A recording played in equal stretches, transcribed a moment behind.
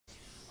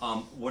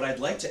What I'd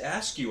like to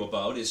ask you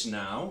about is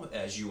now,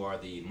 as you are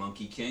the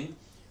Monkey King,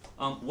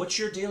 what's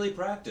your daily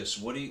practice?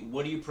 What do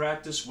you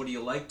practice? What do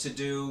you like to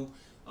do?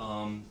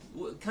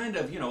 Kind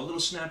of, a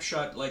little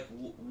snapshot, like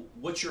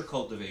what's your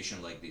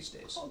cultivation like these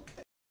days?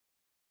 Okay.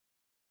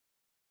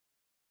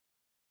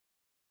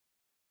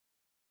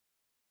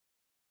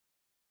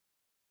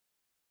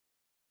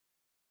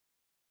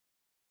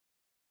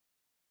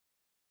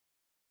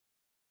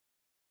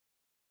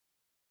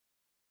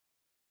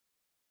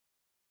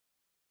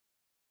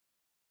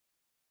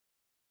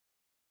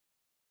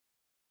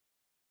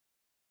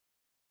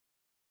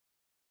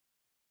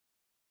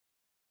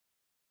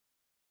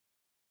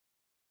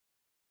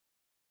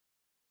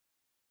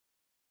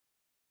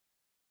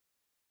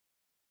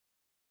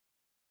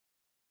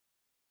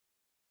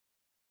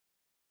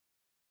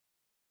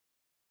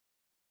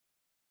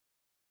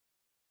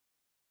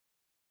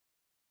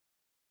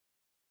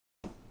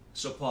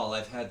 So, Paul,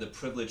 I've had the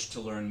privilege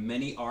to learn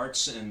many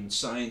arts and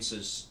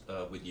sciences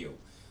with you.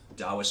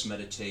 Taoist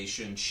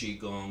meditation,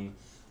 Qigong.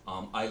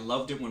 I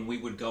loved it when we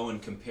would go and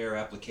compare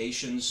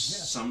applications,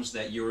 some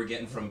that you were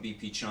getting from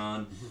BP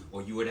Chan,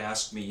 or you would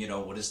ask me,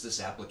 what is this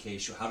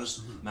application? How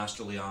does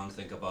Master Liang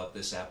think about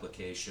this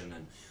application?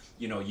 And,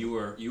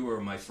 you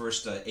were my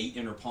first 8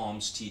 inner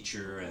palms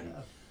teacher, and,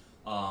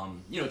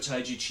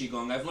 Tai Chi,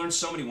 Qigong. I've learned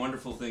so many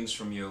wonderful things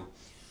from you.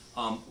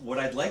 What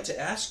I'd like to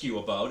ask you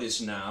about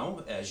is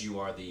now, as you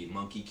are the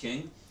Monkey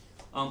King,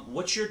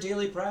 what's your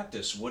daily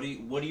practice? What do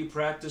you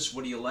practice?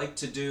 What do you like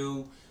to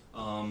do?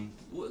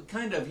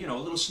 Kind of, a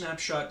little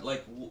snapshot,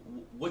 like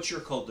what's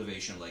your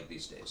cultivation like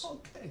these days?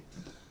 Okay.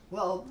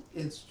 Well,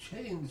 it's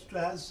changed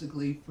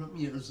drastically from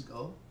years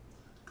ago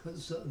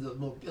because of the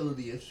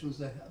mobility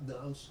issues I have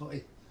now, so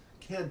I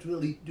can't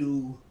really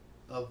do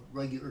a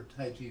regular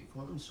Tai Chi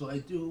form, so I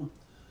do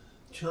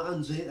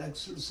Chan's 8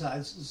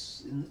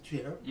 exercises in the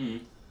chair.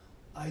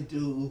 I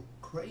do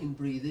crane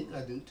breathing.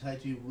 I do Tai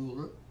Chi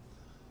ruler.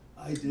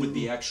 I do with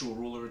the actual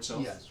ruler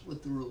itself. Yes,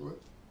 with the ruler.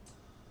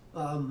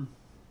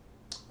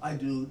 I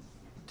do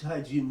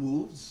Tai Chi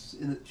moves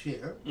in a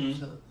chair.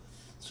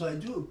 So I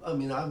do. I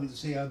mean,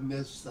 obviously, I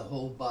miss the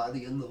whole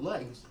body and the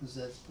legs because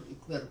that's pretty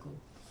critical.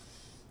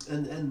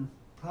 And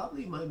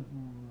probably my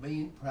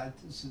main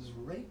practice is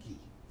Reiki.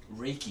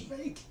 Reiki.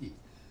 Reiki.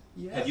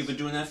 Yes. Have you been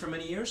doing that for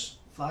many years?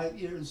 5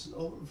 years,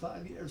 over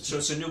 5 years. So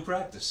it's a new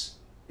practice.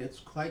 It's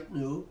quite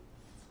new.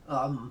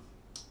 I'll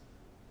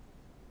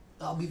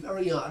be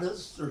very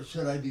honest, or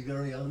should I be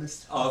very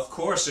honest? Of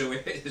course,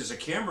 there's a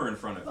camera in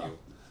front of you.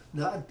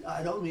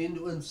 I don't mean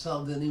to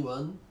insult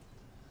anyone,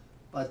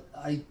 but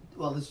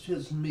well, it's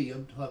just me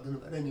I'm talking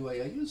about.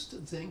 Anyway, I used to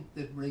think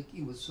that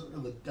Reiki was sort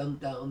of a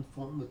dumbed-down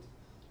form of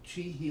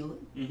Qi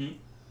healing.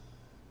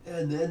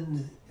 And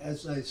then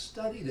as I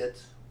studied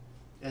it,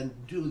 and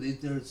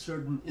there's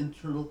certain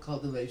internal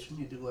cultivation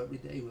you do every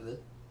day with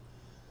it.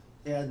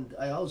 And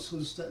I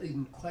also studied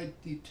in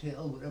quite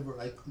detail whatever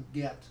I could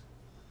get,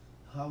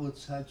 how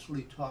it's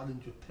actually taught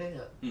in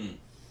Japan.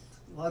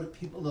 A lot of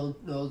people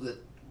don't know that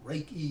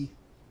Reiki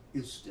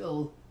is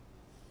still,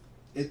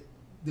 the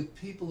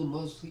people who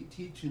mostly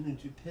teach it in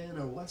Japan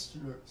are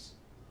Westerners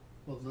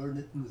who have learned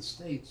it in the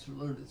States or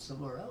learned it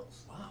somewhere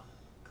else. Wow.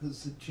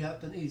 Because the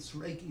Japanese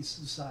Reiki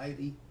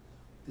Society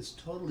is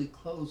totally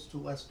closed to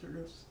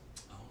Westerners.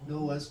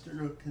 No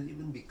Westerner can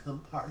even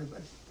become part of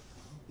it.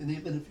 And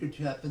even if you're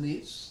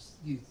Japanese,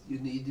 you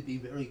need to be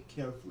very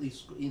carefully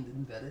screened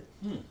and vetted.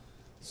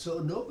 So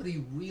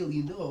nobody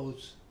really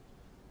knows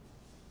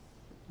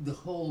the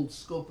whole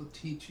scope of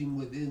teaching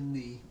within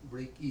the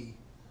Reiki,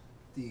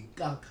 the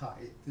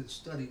Gakkai, the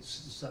Studies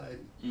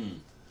Society.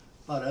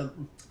 But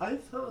I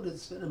found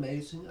it's been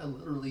amazing. I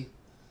literally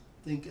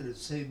think it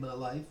has saved my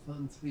life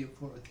on 3 or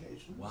 4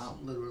 occasions. Wow.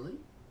 Literally.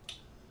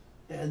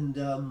 And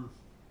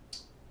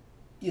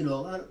a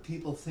lot of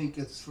people think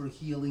it's for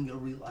healing or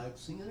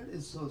relaxing, and it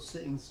is those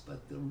things,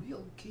 but the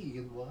real key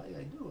and why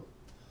I do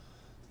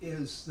it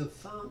is the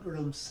founder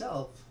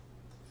himself,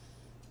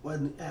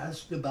 when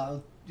asked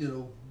about,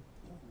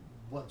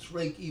 what's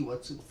Reiki,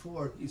 what's it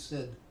for, he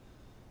said,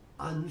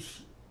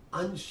 Anshin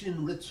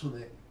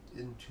Ritsune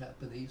in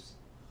Japanese,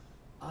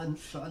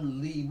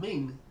 Anshan Li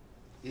Ming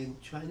in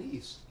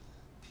Chinese,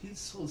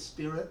 peaceful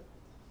spirit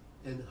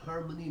and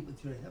harmony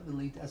with your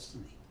heavenly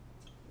destiny.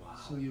 Wow.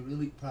 So you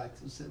really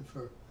practice it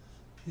for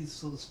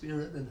peaceful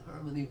spirit and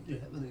harmony with your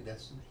heavenly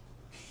destiny.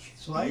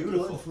 So I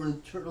do it for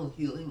internal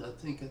healing. I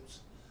think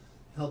it's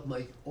helped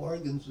my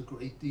organs a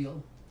great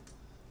deal.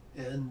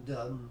 And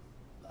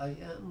I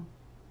am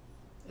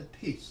at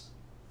peace.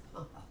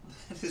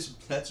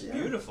 That's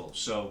beautiful.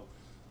 So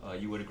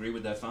you would agree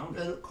with that founder?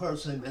 And of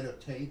course I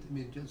meditate. I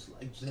mean, just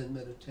like Zen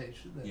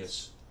meditation.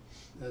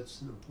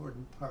 That's an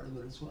important part of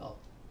it as well.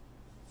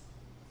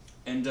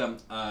 And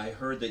I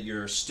heard that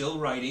you're still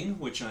writing,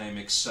 which I am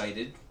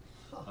excited.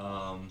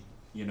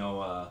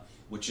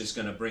 Which is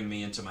going to bring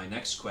me into my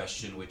next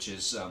question, which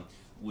is,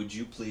 would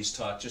you please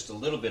talk just a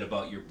little bit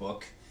about your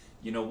book?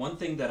 One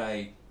thing that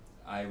I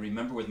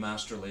remember with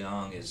Master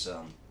Liang is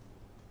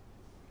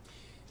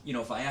you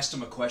know, if I asked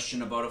him a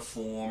question about a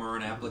form or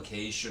an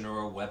application or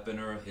a weapon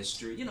or a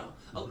history, you know,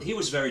 he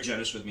was very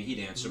generous with me. He'd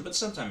answer, but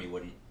sometimes he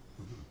wouldn't.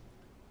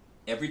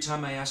 Every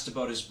time I asked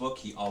about his book,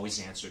 he always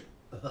answered.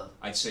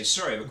 I'd say,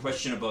 "Sir, I have a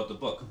question about the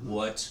book."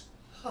 What?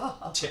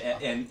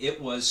 And it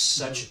was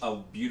such a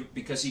beautiful,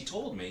 because he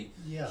told me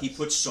he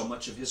put so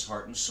much of his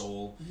heart and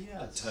soul,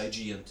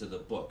 Taiji, into the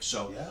book.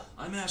 So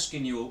I'm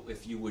asking you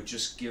if you would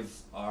just give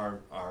our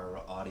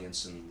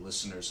audience and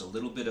listeners a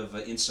little bit of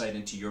insight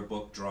into your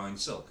book, Drawing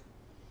Silk.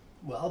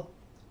 Well,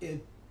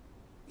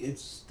 it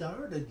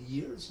started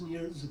years and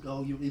years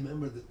ago. You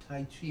remember the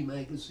Tai Chi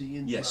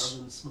magazine, yes,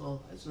 Marvin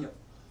Smallheiser? Yep.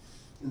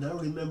 And I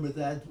remember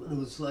that when it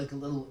was like a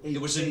little 8-page.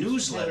 It was a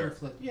newsletter.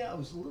 pamphlet. Yeah, it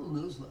was a little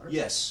newsletter.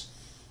 Yes.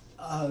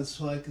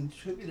 So I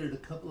contributed a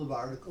couple of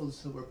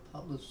articles that were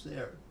published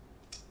there.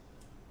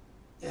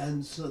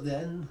 And so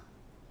then,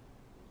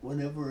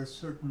 whenever a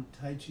certain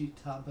Tai Chi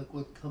topic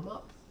would come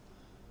up,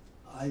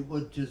 I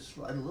would just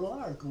write a little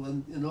article.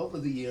 And over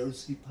the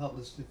years, he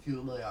published a few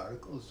of my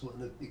articles when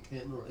it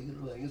became a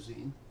regular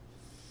magazine.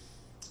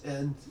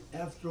 And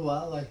after a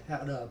while, I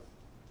had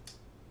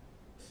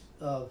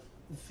a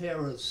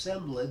fair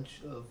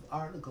assemblage of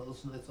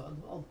articles, and I thought,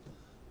 well,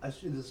 I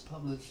should just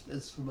publish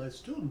this for my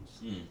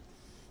students.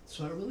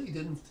 So I really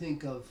didn't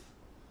think of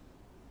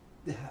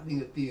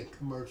having it be a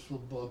commercial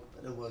book,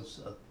 but it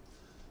was a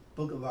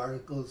book of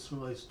articles for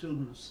my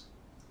students.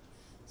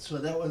 So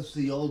that was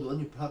the old one.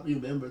 You probably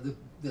remember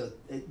the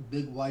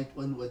big white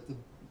one with the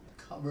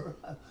cover.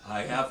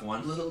 I have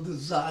one. Little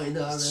design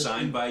on it.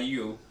 Signed by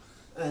you.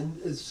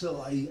 And so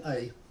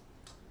I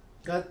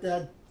got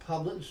that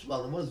published.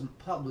 Well, it wasn't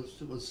published,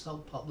 it was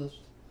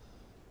self-published.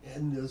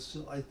 And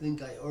so I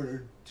think I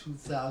ordered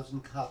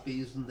 2,000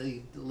 copies, and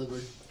they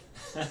delivered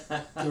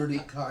 30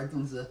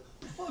 cartons of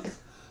books.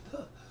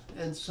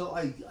 And so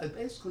I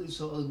basically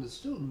sold them to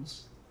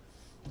students.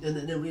 And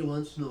then every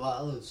once in a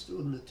while, a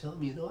student would tell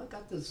me, you know, I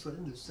got this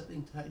friend who's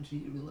studying Tai Chi,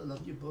 you really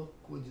love your book,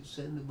 would you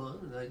send him on?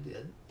 And I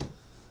did.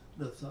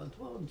 And I thought,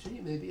 well, gee,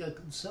 maybe I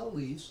could sell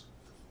these.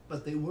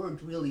 But they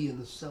weren't really in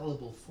a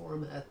sellable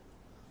format.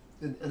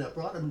 And I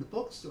brought them to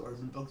bookstores,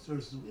 and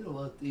bookstores said, we don't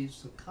want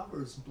these. The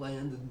cover's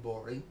bland and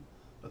boring.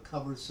 A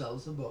cover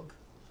sells a book.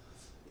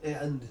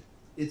 And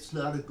it's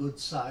not a good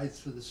size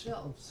for the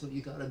shelf, so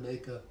you got to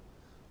make a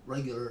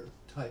regular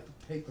type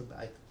of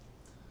paperback.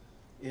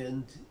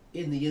 And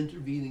in the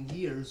intervening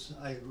years,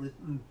 I had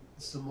written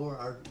some more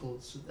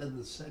articles, and then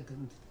the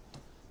second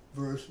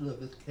version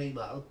of it came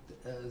out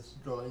as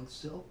Drawing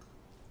Silk.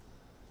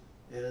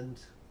 And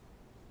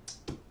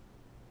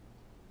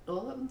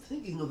well, I've been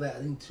thinking of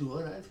adding to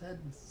it. I've had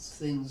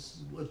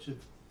things which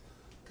have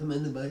come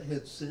into my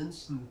head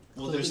since. And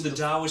well, there's the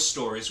Taoist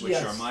stories, which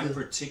are my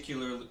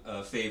particular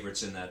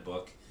favorites in that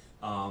book.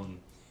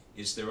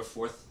 Is there a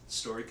fourth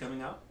story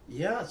coming out?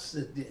 Yes,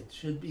 it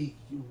should be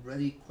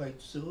ready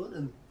quite soon.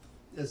 And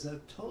as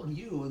I've told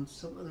you and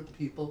some other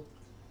people,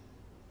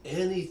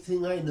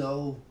 anything I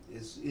know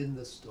is in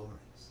the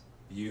stories.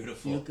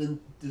 Beautiful. You can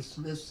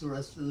dismiss the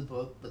rest of the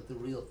book, but the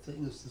real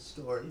thing is the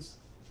stories.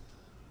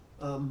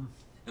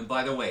 And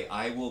by the way,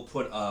 I will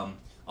put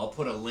I'll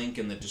put a link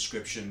in the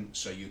description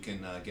so you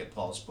can get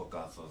Paul's book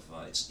off of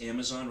it's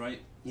Amazon,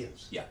 right?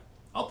 Yes. Yeah,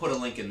 I'll put a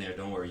link in there.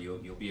 Don't worry,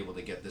 you'll be able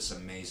to get this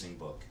amazing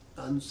book.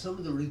 On some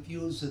of the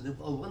reviews,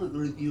 one of the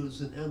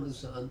reviews in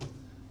Amazon,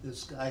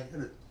 this guy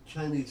had a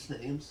Chinese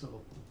name,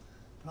 so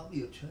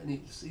probably a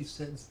Chinese.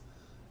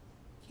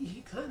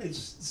 He kind of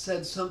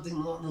said something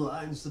along the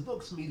lines, the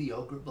book's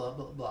mediocre, blah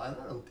blah blah.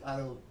 And I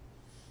don't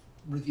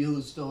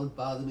reviews don't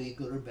bother me,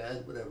 good or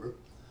bad, whatever.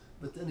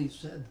 But then he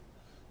said,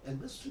 and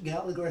Mr.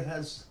 Gallagher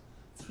has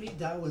 3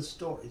 Taoist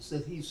stories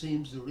that he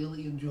seems to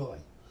really enjoy.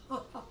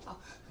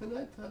 And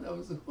I thought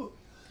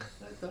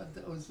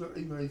that was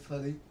very, very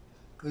funny,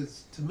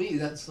 because to me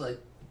that's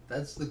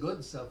the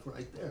good stuff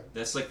right there.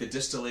 That's like the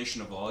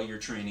distillation of all your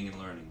training and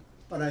learning.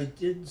 But I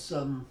did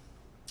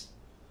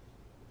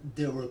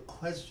there were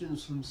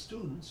questions from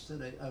students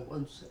that I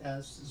once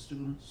asked the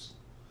students,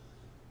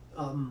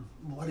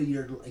 what are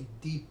your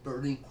deep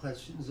burning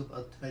questions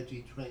about Tai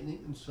Chi training?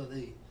 And so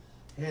they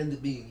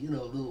handed me,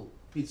 little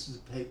pieces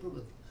of paper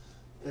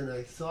and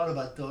I thought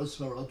about those,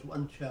 so I wrote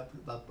one chapter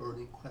about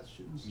burning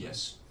questions.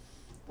 Yes.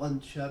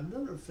 One chapter,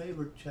 another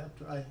favorite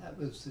chapter I have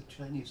is the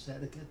Chinese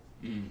etiquette,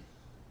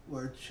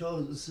 where it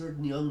shows a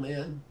certain young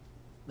man,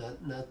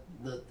 not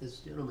this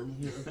gentleman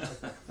here,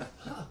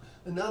 but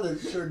another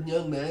certain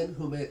young man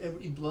who made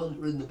every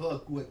blunder in the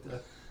book with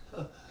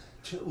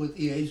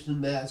the Asian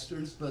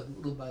masters, but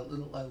little by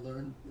little I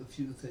learned a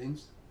few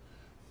things.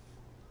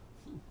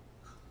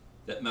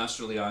 That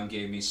Master Liang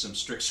gave me some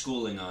strict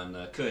schooling on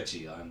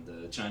Keqi, on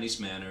the Chinese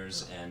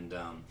manners, and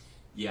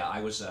yeah,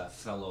 I was a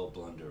fellow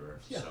blunderer,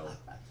 so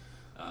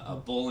a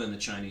bull in the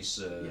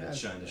Chinese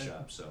china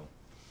shop, so.